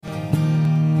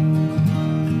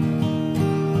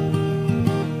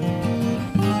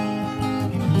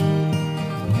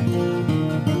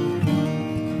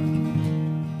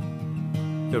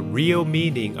real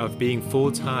meaning of being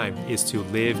full-time is to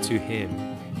live to Him.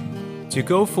 To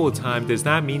go full-time does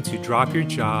not mean to drop your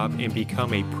job and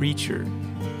become a preacher.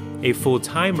 A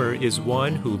full-timer is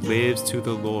one who lives to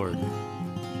the Lord.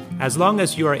 As long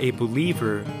as you are a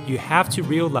believer, you have to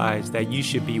realize that you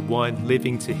should be one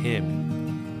living to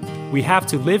Him. We have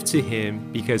to live to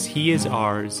Him because He is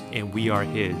ours and we are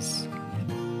His.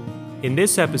 In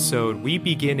this episode, we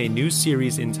begin a new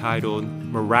series entitled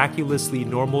Miraculously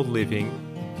Normal Living,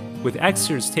 with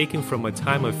excerpts taken from a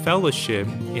time of fellowship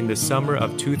in the summer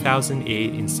of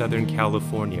 2008 in Southern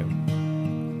California.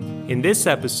 In this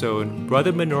episode,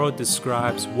 Brother Monroe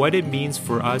describes what it means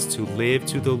for us to live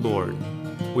to the Lord,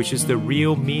 which is the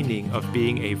real meaning of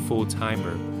being a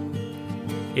full-timer.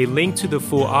 A link to the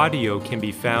full audio can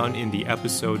be found in the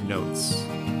episode notes.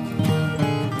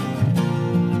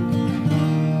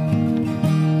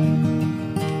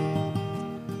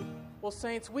 Well,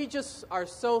 Saints, we just are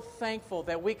so thankful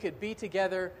that we could be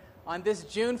together on this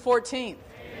June 14th.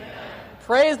 Amen.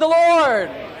 Praise the Lord!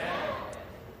 Amen.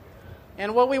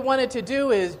 And what we wanted to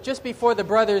do is, just before the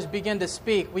brothers begin to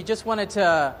speak, we just wanted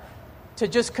to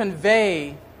just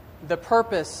convey the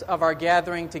purpose of our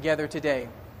gathering together today.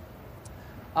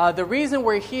 The reason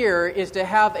we're here is to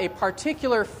have a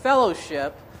particular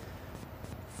fellowship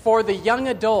for the young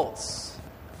adults.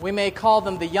 We may call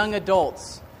them the young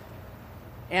adults.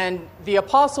 And the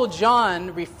Apostle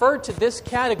John referred to this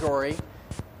category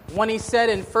when he said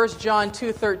in 1 John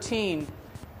 2:13,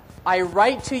 "I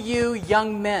write to you,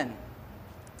 young men."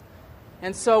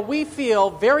 And so we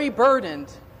feel very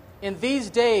burdened in these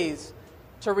days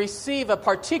to receive a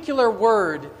particular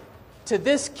word to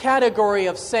this category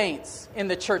of saints in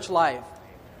the church life.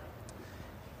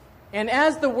 And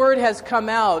as the word has come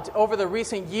out over the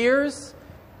recent years,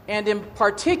 and in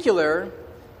particular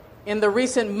in the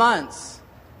recent months,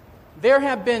 there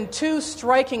have been two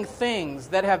striking things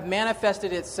that have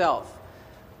manifested itself.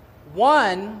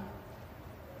 One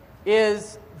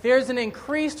is there's an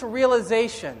increased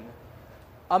realization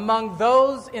among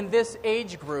those in this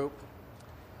age group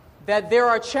that there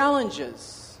are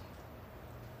challenges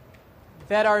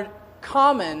that are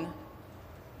common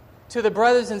to the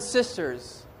brothers and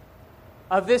sisters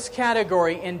of this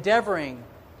category endeavoring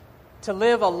to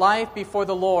live a life before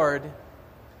the Lord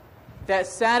that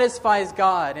satisfies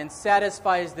God and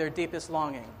satisfies their deepest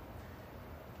longing.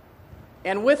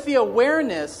 And with the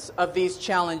awareness of these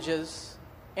challenges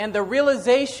and the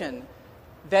realization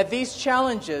that these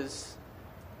challenges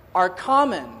are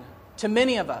common to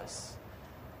many of us,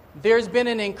 there's been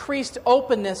an increased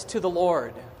openness to the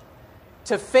Lord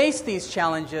to face these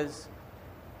challenges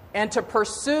and to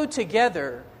pursue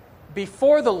together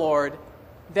before the Lord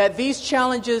that these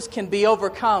challenges can be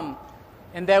overcome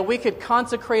and that we could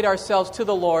consecrate ourselves to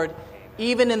the Lord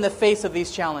even in the face of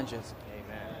these challenges.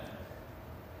 Amen.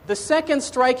 The second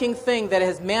striking thing that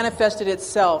has manifested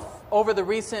itself over the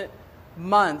recent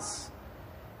months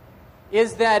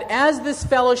is that as this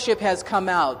fellowship has come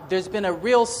out, there's been a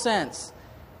real sense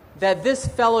that this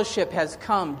fellowship has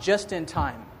come just in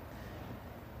time.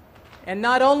 And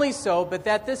not only so, but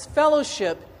that this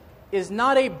fellowship is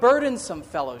not a burdensome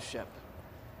fellowship,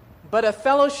 but a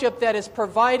fellowship that is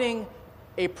providing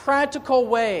a practical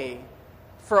way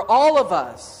for all of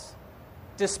us,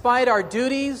 despite our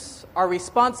duties, our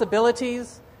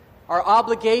responsibilities, our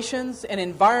obligations, and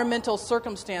environmental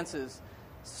circumstances,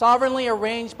 sovereignly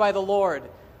arranged by the Lord,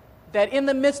 that in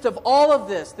the midst of all of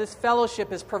this, this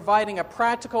fellowship is providing a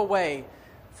practical way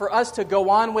for us to go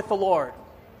on with the Lord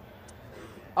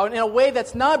in a way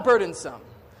that's not burdensome.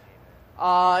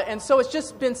 And so it's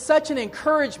just been such an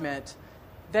encouragement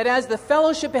that as the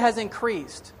fellowship has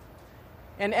increased,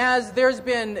 and as there's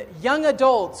been young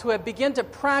adults who have begun to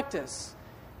practice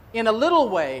in a little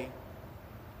way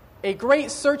a great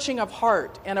searching of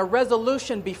heart and a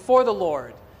resolution before the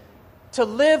Lord to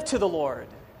live to the Lord,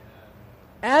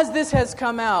 as this has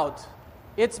come out,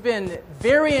 it's been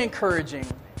very encouraging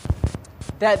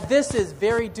that this is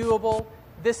very doable,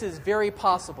 this is very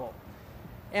possible.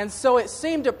 And so it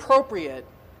seemed appropriate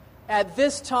at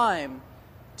this time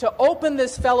to open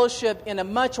this fellowship in a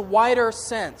much wider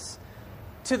sense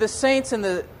to the saints in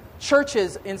the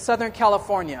churches in Southern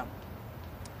California.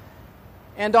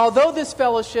 And although this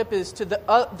fellowship is to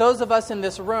those of us in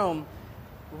this room,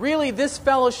 really this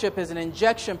fellowship is an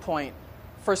injection point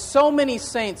for so many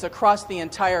saints across the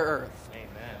entire earth.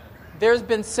 Amen. There's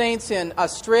been saints in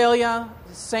Australia,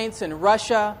 saints in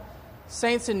Russia,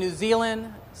 saints in New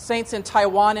Zealand, saints in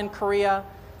Taiwan and Korea,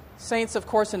 saints, of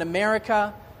course, in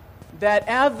America, that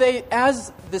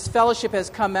as this fellowship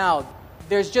has come out,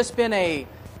 there's just been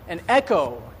an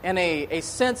echo and a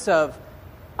sense of,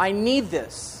 I need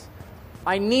this.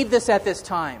 I need this at this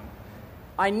time.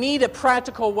 I need a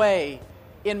practical way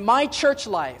in my church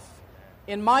life,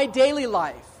 in my daily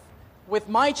life, with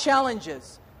my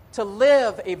challenges, to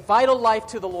live a vital life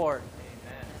to the Lord.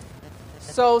 Amen.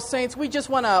 So, saints, we just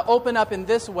want to open up in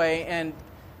this way and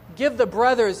give the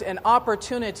brothers an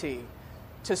opportunity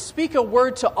to speak a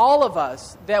word to all of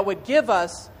us that would give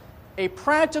us a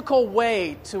practical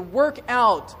way to work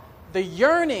out the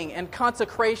yearning and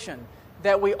consecration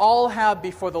that we all have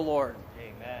before the Lord.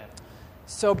 Amen.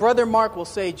 So Brother Mark will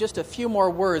say just a few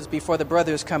more words before the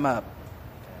brothers come up.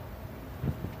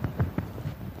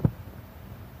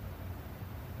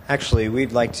 Actually,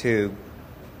 we'd like to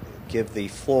give the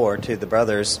floor to the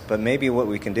brothers, but maybe what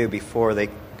we can do before they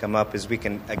come up is we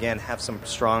can, again, have some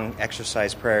strong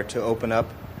exercise prayer to open up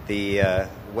the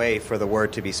way for the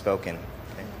word to be spoken.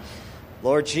 Okay.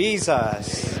 Lord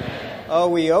Jesus, amen. Oh,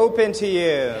 we open to you.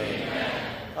 Amen.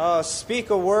 Oh, speak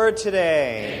a word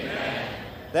today, amen,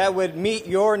 that would meet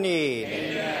your need,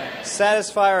 amen,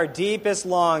 satisfy our deepest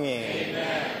longing,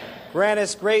 amen, grant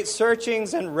us great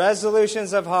searchings and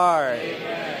resolutions of heart,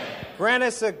 amen, grant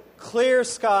us a clear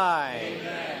sky,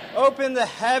 amen, open the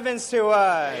heavens to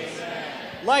us, amen,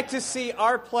 like to see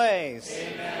our place,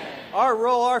 amen, our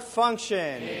role, our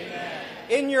function, amen,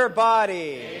 in your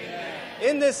body, amen,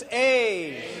 in this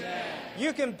age. Amen.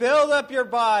 You can build up your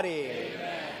body,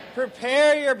 amen,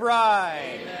 prepare your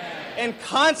bride, amen, and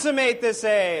consummate this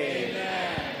age.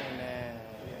 Amen. Amen.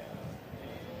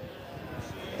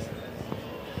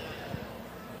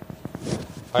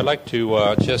 I'd like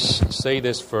to just say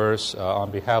this first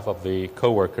on behalf of the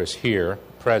co-workers here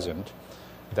present,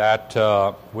 that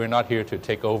we're not here to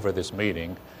take over this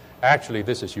meeting. Actually,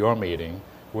 this is your meeting.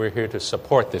 We're here to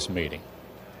support this meeting.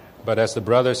 But as the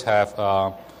brothers have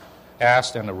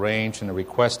asked and arranged and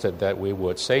requested that we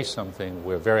would say something,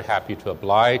 we're very happy to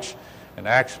oblige. And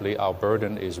actually, our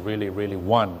burden is really, really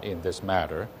one in this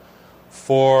matter.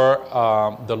 For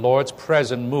the Lord's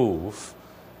present move,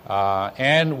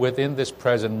 and within this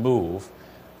present move,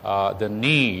 the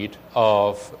need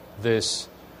of the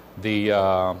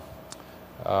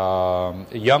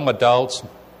young adults,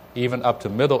 even up to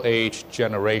middle-aged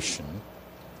generation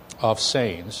of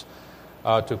saints,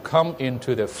 to come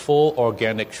into the full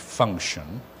organic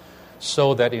function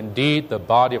so that indeed the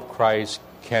body of Christ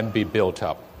can be built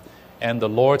up and the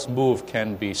Lord's move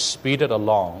can be speeded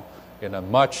along in a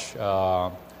much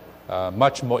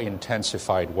more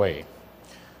intensified way.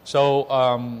 So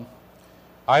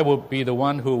I will be the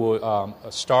one who will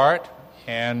start,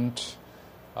 and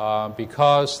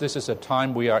because this is a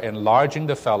time we are enlarging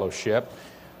the fellowship,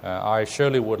 I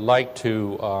surely would like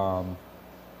to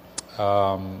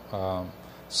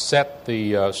set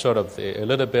the a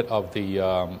little bit of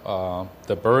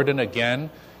the burden again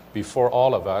before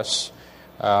all of us,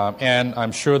 and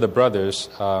I'm sure the brothers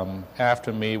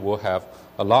after me will have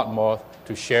a lot more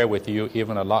to share with you,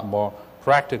 even a lot more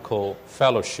practical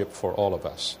fellowship for all of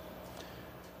us.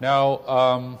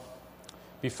 Now,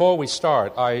 before we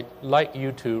start, I'd like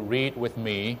you to read with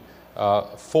me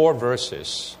 4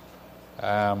 verses.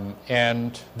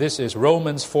 And this is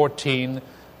Romans 14,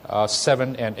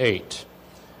 7 and 8.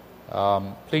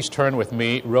 Please turn with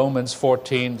me, Romans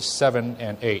 14, 7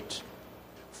 and 8.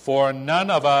 For none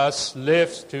of us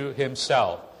lives to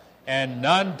himself, and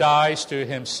none dies to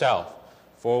himself.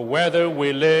 For whether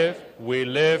we live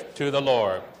to the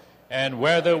Lord, and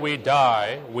whether we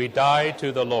die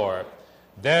to the Lord.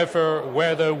 Therefore,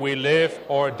 whether we live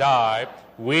or die,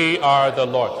 we are the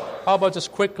Lord. How about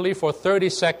just quickly for 30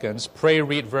 seconds, pray,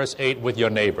 read verse 8 with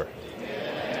your neighbor.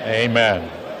 Amen.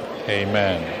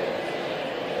 Amen.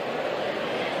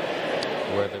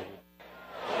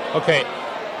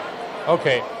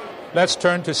 Okay. Let's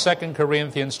turn to 2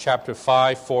 Corinthians chapter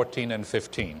 5, 14 and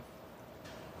 15.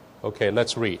 Okay,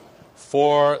 let's read.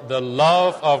 For the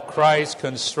love of Christ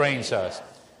constrains us,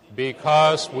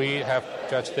 because we have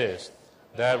judged this,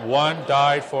 that one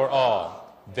died for all,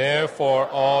 therefore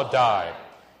all died.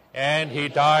 And he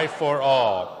died for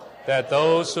all, that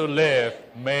those who live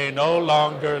may no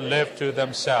longer live to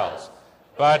themselves,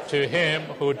 but to him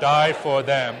who died for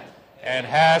them and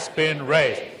has been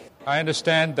raised. I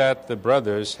understand that the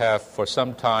brothers have for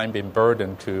some time been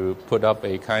burdened to put up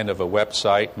a kind of a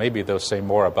website. Maybe they'll say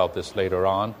more about this later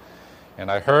on. And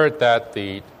I heard that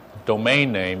the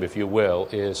domain name, if you will,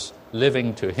 is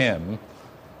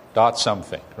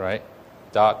livingtohim.something, right?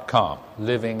 .com,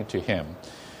 living to him.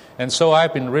 And so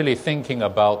I've been really thinking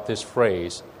about this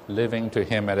phrase, living to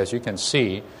him. And as you can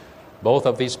see, both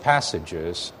of these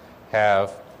passages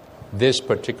have this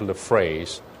particular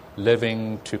phrase,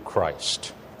 living to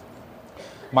Christ.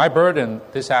 My burden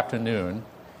this afternoon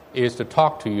is to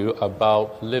talk to you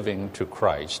about living to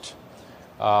Christ.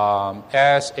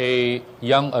 as a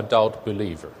young adult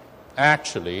believer,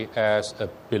 actually as a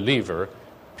believer,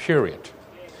 period.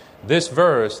 These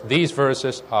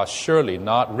verses are surely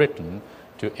not written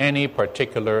to any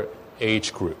particular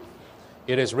age group.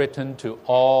 It is written to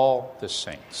all the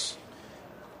saints.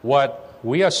 What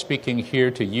we are speaking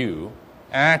here to you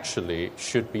actually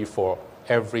should be for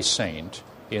every saint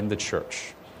in the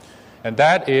church. And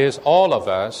that is all of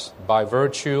us, by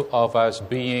virtue of us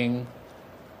being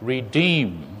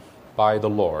redeemed by the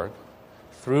Lord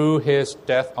through His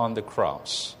death on the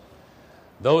cross.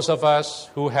 Those of us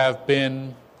who have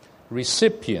been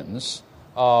recipients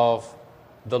of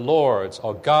the Lord's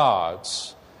or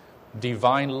God's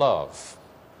divine love,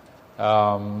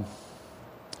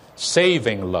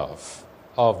 saving love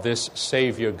of this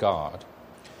Savior God.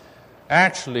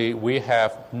 Actually, we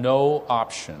have no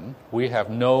option, we have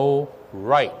no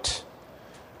right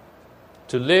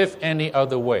to live any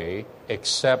other way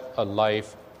except a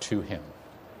life to Him.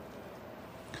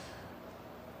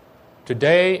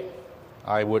 Today,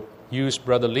 I would use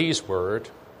Brother Lee's word.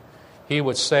 He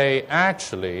would say,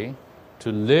 actually,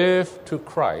 to live to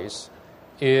Christ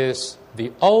is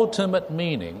the ultimate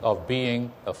meaning of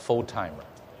being a full-timer.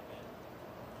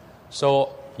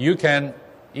 So you can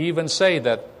even say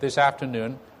that this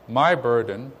afternoon, my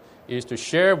burden is to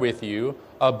share with you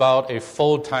about a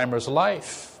full-timer's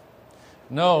life.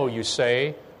 No, you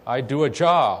say, I do a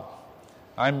job,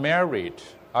 I'm married,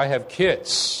 I have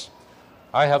kids,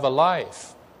 I have a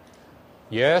life.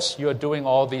 Yes, you are doing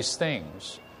all these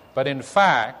things, but in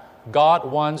fact, God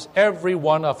wants every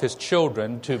one of His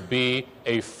children to be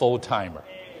a full-timer.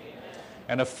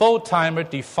 And a full-timer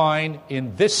defined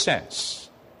in this sense,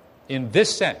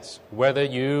 whether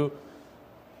you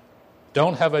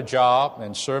don't have a job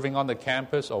and serving on the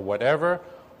campus or whatever,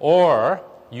 or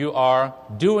you are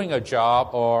doing a job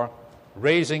or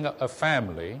raising a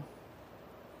family,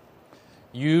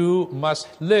 you must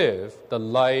live the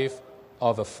life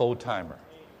of a full-timer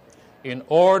in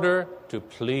order to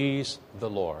please the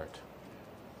Lord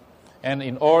and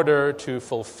in order to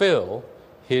fulfill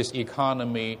His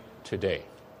economy today.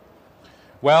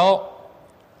 Well,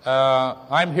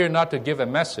 I'm here not to give a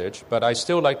message, but I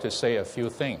still like to say a few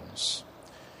things.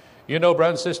 You know,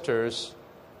 brothers and sisters,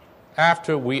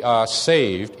 after we are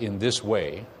saved in this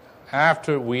way,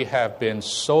 after we have been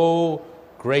so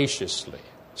graciously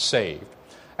saved,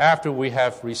 after we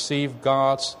have received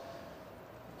God's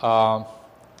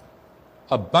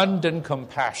abundant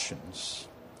compassions,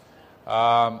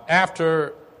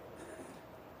 after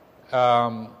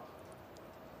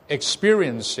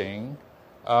experiencing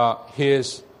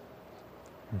His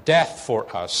death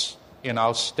for us in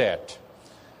our stead.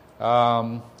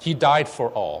 He died for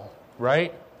all,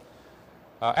 right?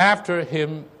 After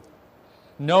Him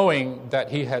knowing that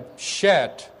He had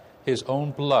shed His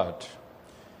own blood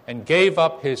and gave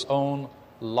up His own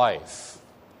life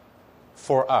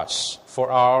for us, for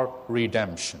our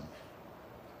redemption.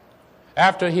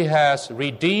 After He has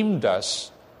redeemed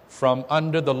us from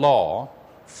under the law,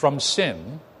 from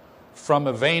sin, from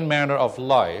a vain manner of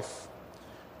life,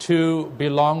 to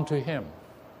belong to Him.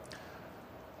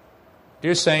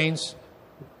 Dear saints,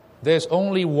 there's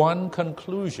only one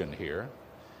conclusion here,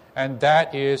 and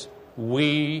that is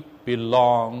we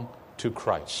belong to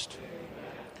Christ.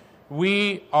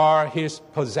 We are His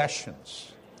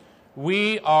possessions.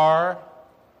 We are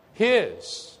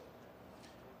His.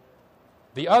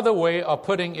 The other way of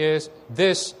putting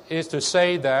this is to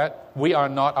say that we are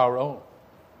not our own.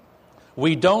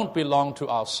 We don't belong to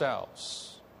ourselves.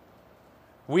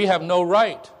 We have no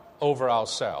right over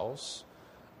ourselves.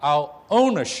 Our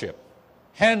ownership,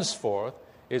 henceforth,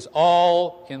 is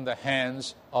all in the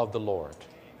hands of the Lord.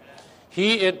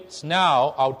 He is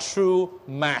now our true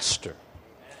master.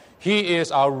 He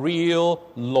is our real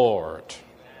Lord.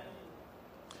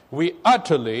 We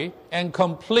utterly and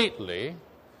completely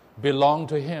belong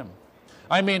to Him.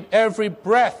 I mean, every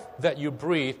breath that you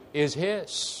breathe is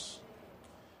His.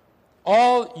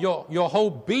 All your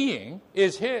whole being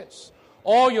is His.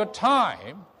 All your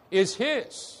time is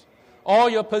His. All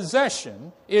your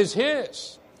possession is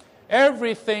His.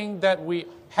 Everything that we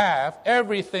have,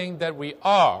 everything that we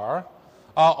are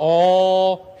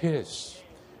all His.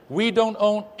 We don't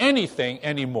own anything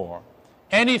anymore.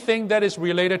 Anything that is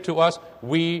related to us,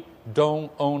 we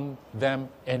don't own them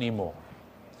anymore.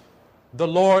 The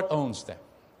Lord owns them.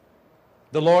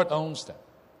 The Lord owns them.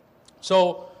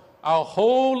 So our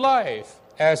whole life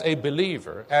as a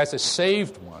believer, as a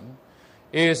saved one,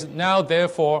 is now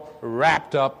therefore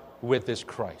wrapped up with this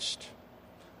Christ.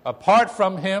 Apart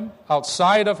from Him,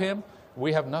 outside of Him,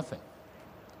 we have nothing.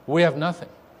 We have nothing.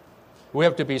 We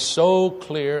have to be so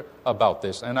clear about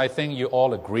this, and I think you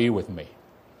all agree with me.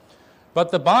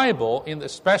 But the Bible,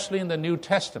 especially in the New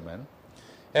Testament,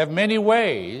 have many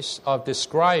ways of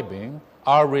describing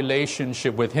our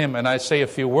relationship with Him. And I say a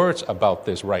few words about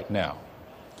this right now.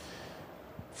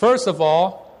 First of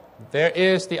all, there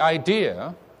is the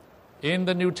idea in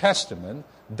the New Testament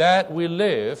that we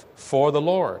live for the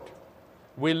Lord.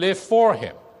 We live for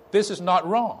Him. This is not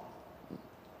wrong.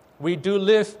 We do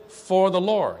live for the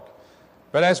Lord.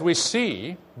 But as we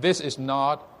see, this is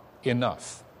not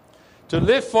enough. To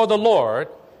live for the Lord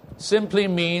simply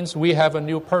means we have a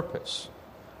new purpose,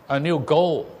 a new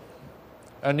goal,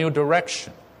 a new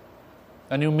direction,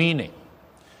 a new meaning.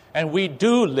 And we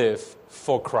do live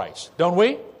for Christ, don't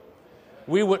we?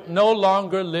 We would no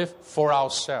longer live for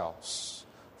ourselves,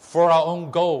 for our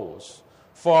own goals,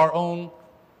 for our own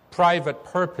private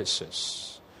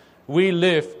purposes. We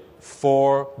live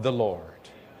for the Lord.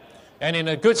 And in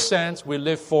a good sense, we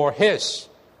live for His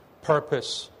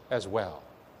purpose as well.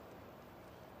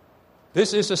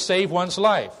 This is to save one's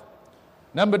life.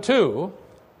 Number two,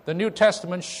 the New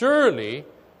Testament surely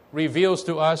reveals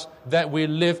to us that we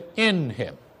live in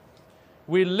Him.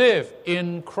 We live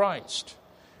in Christ.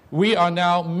 We are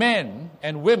now men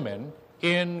and women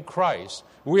in Christ.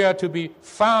 We are to be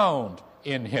found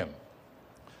in Him.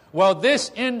 Well,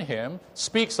 this in Him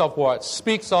speaks of what?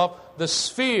 Speaks of the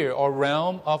sphere or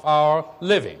realm of our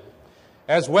living.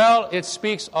 As well, it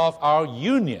speaks of our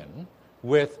union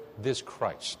with this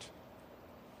Christ.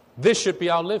 This should be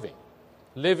our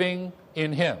living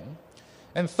in Him.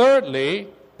 And thirdly,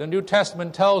 the New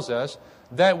Testament tells us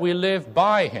that we live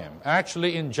by Him.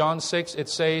 Actually, in John 6, it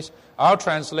says, our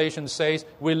translation says,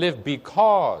 we live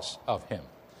because of Him.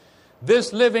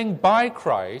 This living by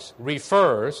Christ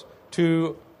refers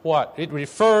to what? It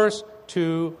refers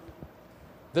to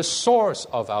the source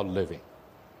of our living,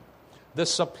 the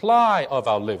supply of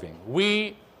our living.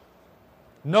 We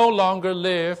no longer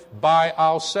live by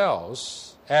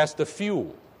ourselves as the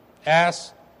fuel,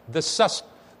 as the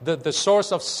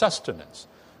source of sustenance.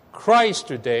 Christ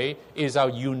today is our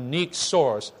unique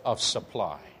source of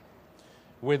supply.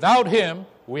 Without Him,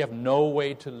 we have no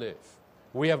way to live.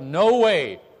 We have no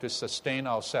way to sustain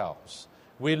ourselves.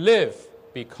 We live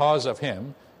because of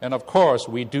Him, and of course,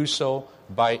 we do so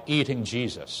by eating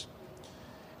Jesus.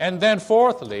 And then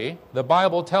fourthly, the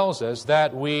Bible tells us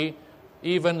that we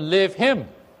even live Him.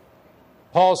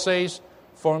 Paul says,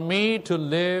 for me to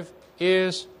live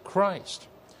is Christ.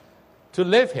 To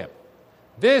live Him.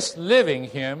 This living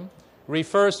Him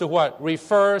refers to what?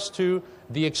 Refers to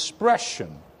the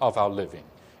expression of our living.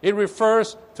 It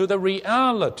refers to the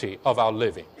reality of our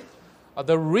living.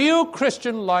 The real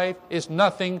Christian life is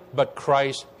nothing but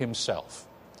Christ Himself.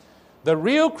 The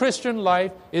real Christian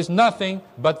life is nothing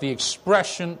but the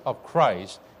expression of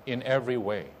Christ in every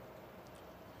way.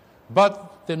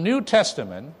 But the New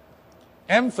Testament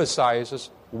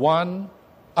emphasizes one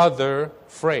other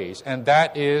phrase, and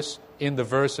that is in the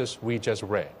verses we just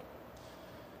read.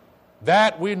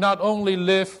 That we not only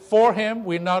live for Him,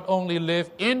 we not only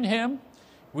live in Him,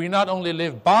 we not only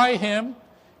live by Him,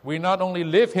 we not only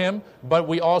live Him, but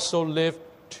we also live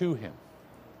to Him.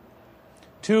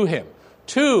 To Him.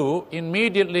 To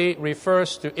immediately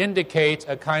refers to indicate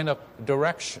a kind of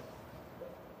direction.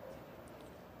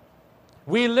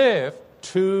 We live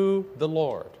to the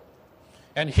Lord.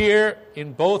 And here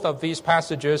in both of these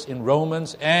passages, in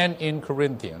Romans and in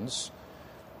Corinthians,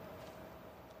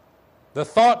 the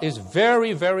thought is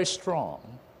very, very strong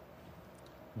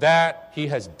that He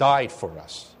has died for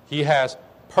us. He has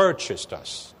purchased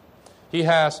us. He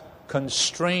has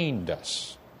constrained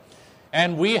us.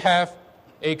 And we have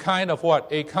a kind of what?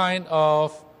 A kind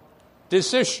of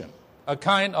decision, a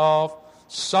kind of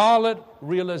solid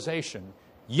realization.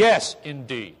 Yes,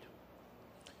 indeed,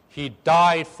 He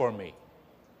died for me.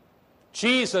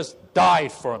 Jesus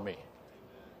died for me.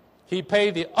 He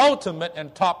paid the ultimate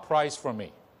and top price for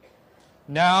me.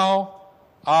 Now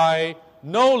I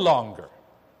no longer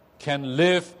can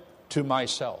live to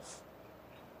myself.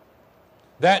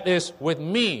 That is, with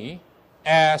me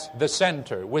as the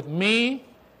center, with me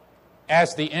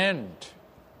as the end,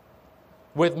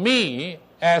 with me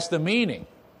as the meaning.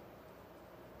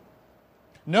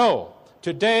 No,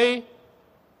 today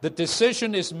the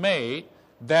decision is made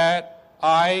that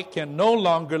I can no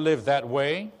longer live that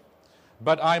way,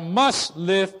 but I must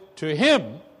live to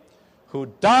Him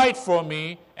who died for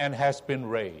me and has been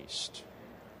raised.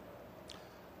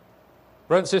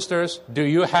 Brothers and sisters, do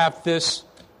you have this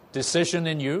decision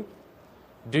in you?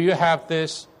 Do you have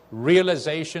this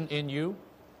realization in you?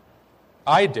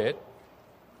 I did,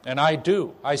 and I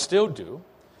do. I still do.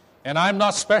 And I'm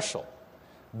not special.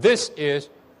 This is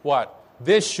what?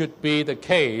 This should be the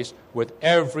case with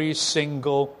every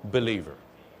single believer.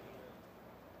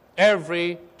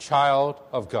 every child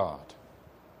of God.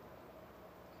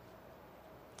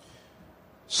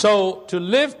 So to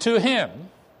live to Him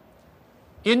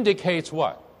indicates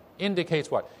what?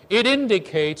 It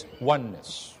indicates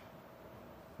oneness,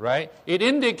 right? It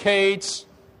indicates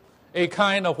a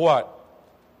kind of what?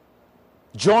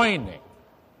 Joining,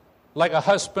 like a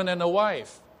husband and a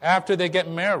wife. After they get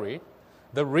married,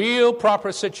 the real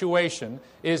proper situation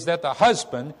is that the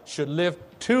husband should live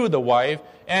to the wife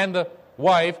and the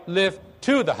wife live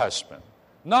to the husband.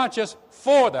 Not just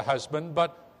for the husband,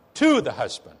 but to the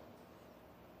husband.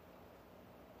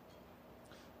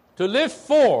 To live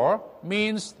for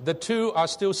means the two are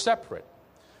still separate.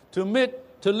 To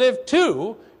live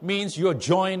to means you're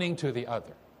joining to the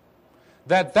other.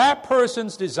 That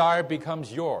person's desire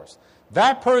becomes yours.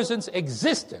 That person's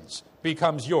existence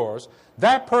becomes yours.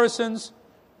 That person's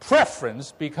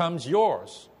preference becomes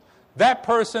yours. That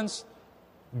person's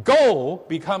goal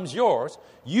becomes yours.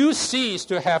 You cease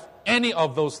to have any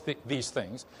of these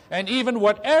things, and even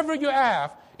whatever you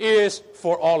have is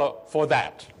for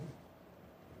that.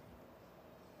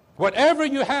 Whatever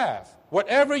you have,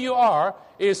 whatever you are,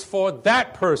 is for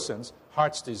that person's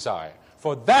heart's desire,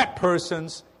 for that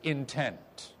person's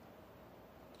intent,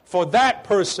 for that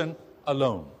person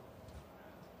alone.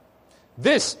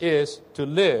 This is to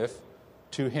live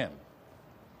to Him.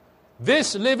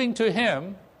 This living to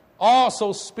Him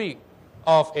also speaks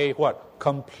of a what?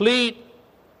 Complete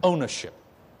ownership.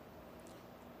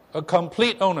 A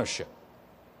complete ownership.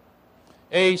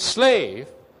 A slave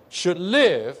should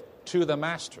live to the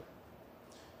master.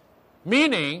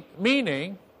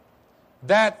 Meaning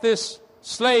that this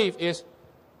slave is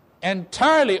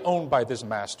entirely owned by this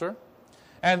master,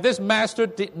 and this master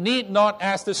need not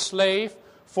ask the slave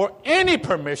for any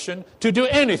permission to do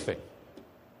anything.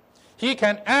 He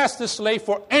can ask the slave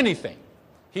for anything.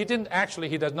 He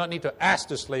does not need to ask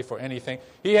the slave for anything.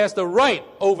 He has the right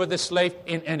over the slave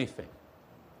in anything.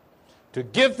 To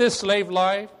give this slave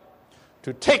life,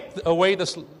 to take away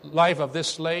the life of this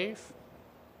slave,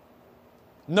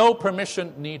 no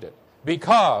permission needed,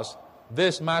 because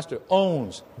this master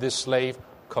owns this slave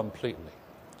completely.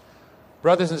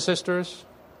 Brothers and sisters,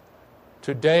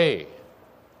 today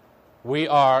we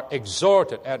are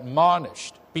exhorted,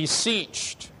 admonished,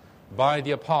 beseeched by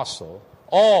the apostle,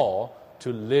 all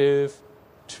to live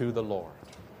to the Lord.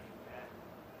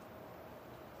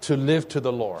 To live to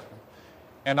the Lord.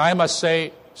 And I must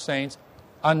say, saints,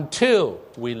 until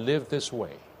we live this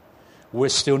way, we're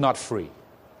still not free.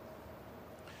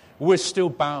 We're still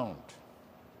bound.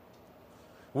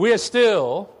 We're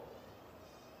still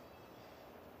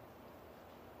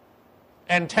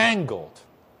entangled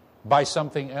by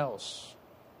something else.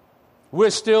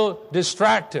 We're still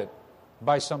distracted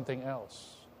by something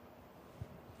else.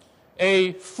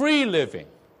 A free living,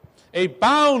 a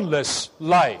boundless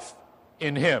life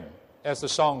in Him, as the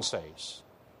song says.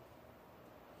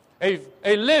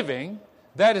 A living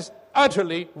that is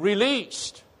utterly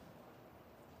released.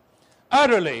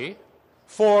 Utterly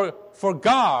for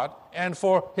God and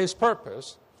for His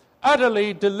purpose.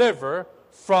 Utterly delivered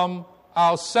from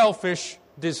our selfish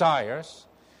desires,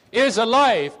 is a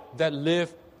life that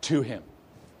lives to Him.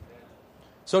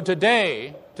 So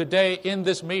today in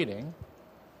this meeting,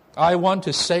 I want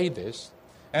to say this,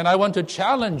 and I want to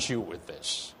challenge you with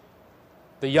this.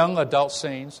 The young adult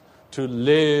saints, to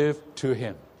live to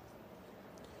Him.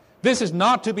 This is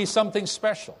not to be something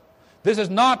special. This is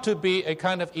not to be a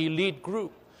kind of elite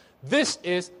group. This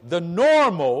is the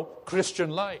normal Christian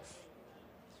life.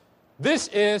 This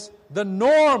is the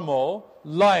normal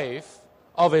life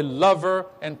of a lover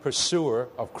and pursuer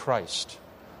of Christ,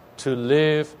 to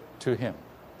live to Him.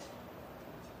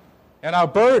 And our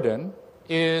burden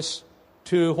is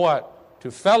to what?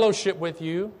 To fellowship with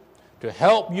you, to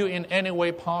help you in any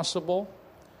way possible,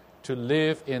 to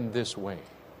live in this way.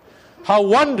 How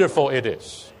wonderful it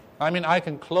is. I mean, I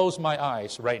can close my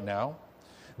eyes right now,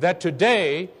 that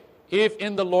today, if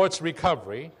in the Lord's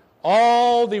recovery,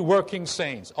 all the working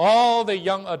saints, all the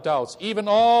young adults, even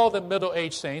all the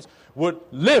middle-aged saints would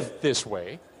live this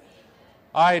way,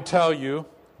 I tell you,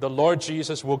 the Lord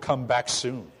Jesus will come back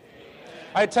soon.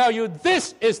 I tell you,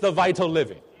 this is the vital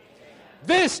living.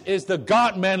 This is the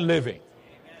God-man living.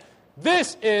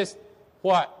 This is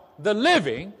what? The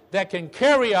living that can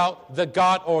carry out the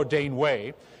God-ordained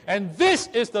way. And this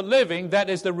is the living that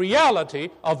is the reality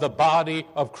of the body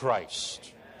of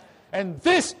Christ. And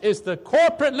this is the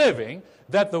corporate living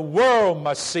that the world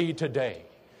must see today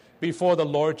before the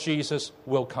Lord Jesus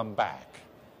will come back.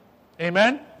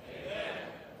 Amen? Amen.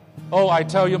 Oh, I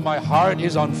tell you, my heart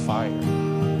is on fire.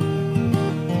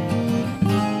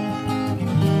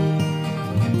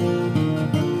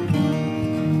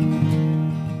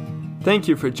 Thank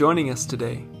you for joining us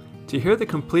today. To hear the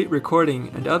complete recording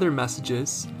and other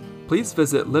messages, please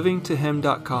visit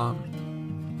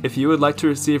livingtohim.com. If you would like to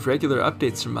receive regular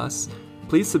updates from us,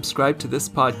 please subscribe to this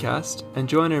podcast and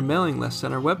join our mailing list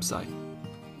on our website.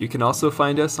 You can also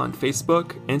find us on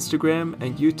Facebook, Instagram,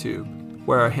 and YouTube,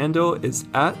 where our handle is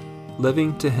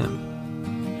 @livingtohim.